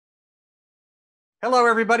Hello,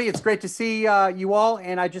 everybody. It's great to see you all.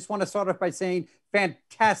 And I just want to start off by saying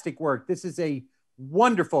fantastic work. This is a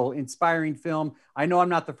wonderful, inspiring film. I know I'm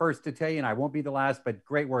not the first to tell you, and I won't be the last, but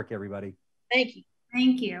great work, everybody. Thank you.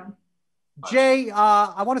 Thank you. Jay,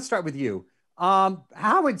 I want to start with you.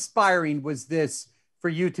 How inspiring was this for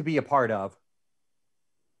you to be a part of?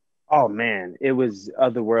 Oh man, it was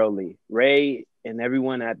otherworldly. Ray and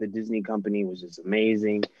everyone at the Disney company was just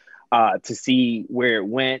amazing. To see where it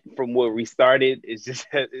went from where we started, it's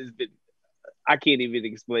been, I can't even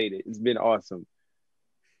explain it. It's been awesome.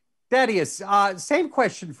 Thaddeus, same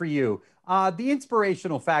question for you. The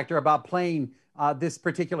inspirational factor about playing this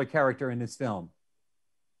particular character in this film.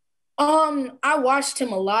 I watched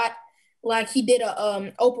him a lot. Like he did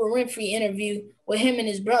a Oprah Winfrey interview with him and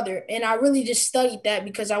his brother, and I really just studied that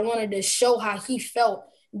because I wanted to show how he felt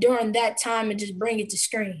during that time and just bring it to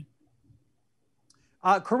screen.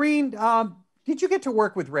 Corinne, did you get to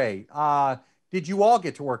work with Ray? Did you all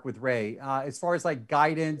get to work with Ray as far as like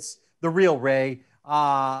guidance, the real Ray?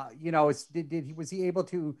 Was he able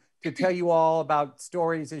to tell you all about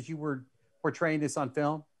stories as you were portraying this on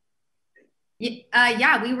film?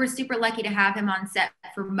 Yeah, we were super lucky to have him on set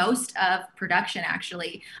for most of production,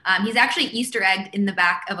 actually. He's actually Easter egged in the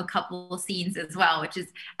back of a couple of scenes as well, which is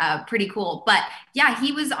pretty cool. But yeah,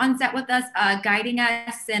 he was on set with us, guiding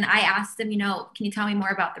us. And I asked him, can you tell me more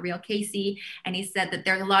about the real Casey? And he said that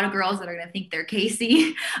there's a lot of girls that are going to think they're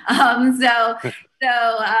Casey. I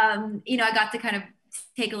got to kind of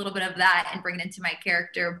take a little bit of that and bring it into my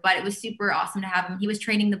character, but it was super awesome to have him. He was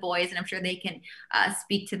training the boys, and I'm sure they can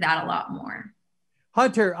speak to that a lot more.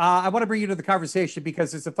 Hunter, I want to bring you to the conversation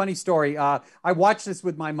because it's a funny story. I watched this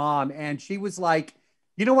with my mom, and she was like,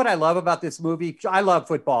 you know what I love about this movie? I love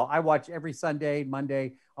football. I watch every Sunday,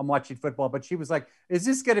 Monday, I'm watching football. But she was like, is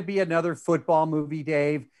this going to be another football movie,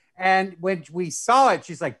 Dave? And when we saw it,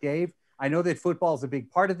 she's like, Dave, I know that football is a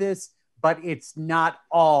big part of this, but it's not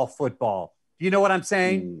all football. Do you know what I'm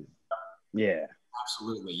saying? Yeah.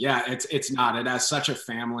 Absolutely. Yeah, it's not. It has such a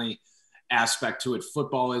family aspect to it.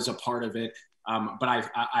 Football is a part of it. But I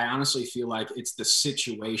honestly feel like it's the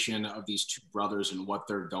situation of these two brothers and what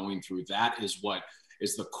they're going through. That is what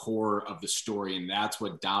is the core of the story. And that's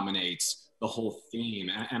what dominates the whole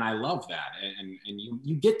theme. And I love that. And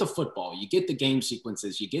you get the football, you get the game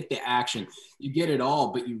sequences, you get the action, you get it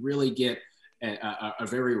all, but you really get a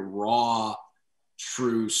very raw,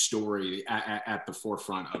 true story at the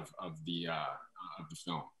forefront of the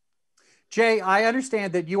film. Jay, I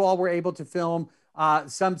understand that you all were able to film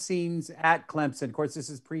some scenes at Clemson. Of course,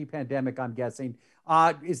 this is pre-pandemic, I'm guessing.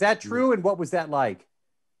 Is that true? And what was that like?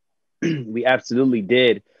 We absolutely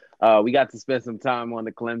did. We got to spend some time on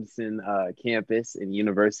the Clemson campus and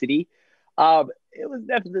university. It was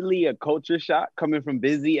definitely a culture shock coming from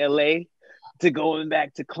busy LA to going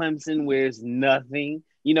back to Clemson where it's nothing.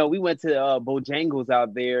 We went to Bojangles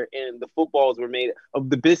out there, and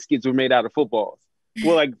the biscuits were made out of footballs.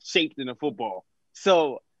 Well, like shaped in a football.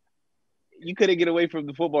 So you couldn't get away from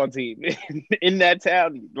the football team in that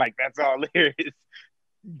town. Like, that's all there is.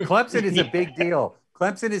 Clemson is a big deal.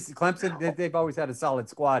 Clemson. They've always had a solid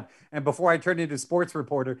squad. And before I turn into a sports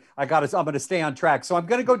reporter, I'm going to stay on track. So I'm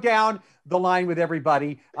going to go down the line with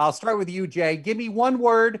everybody. I'll start with you, Jay. Give me one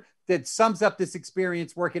word that sums up this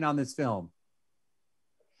experience working on this film.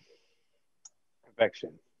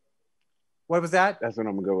 Perfection. What was that? That's what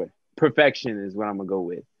I'm going to go with. Perfection is what I'm going to go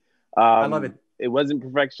with. I love it. It wasn't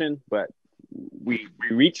perfection, but we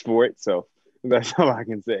reached for it. So that's all I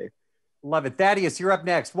can say. Love it. Thaddeus, you're up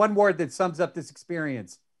next. One word that sums up this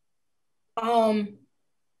experience. Unreal.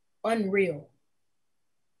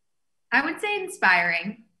 I would say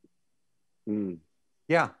inspiring.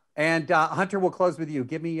 Yeah. And Hunter, we'll close with you.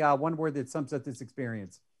 Give me one word that sums up this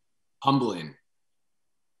experience. Humbling.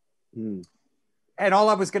 And all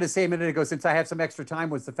I was going to say a minute ago, since I have some extra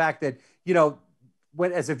time, was the fact that,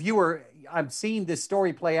 when as a viewer, I'm seeing this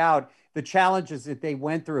story play out, the challenges that they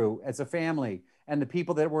went through as a family and the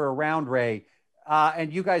people that were around Ray.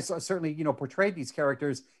 And you guys certainly, portrayed these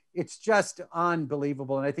characters. It's just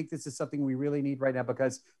unbelievable. And I think this is something we really need right now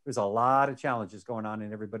because there's a lot of challenges going on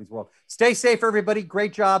in everybody's world. Stay safe, everybody.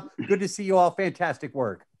 Great job. Good to see you all. Fantastic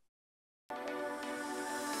work.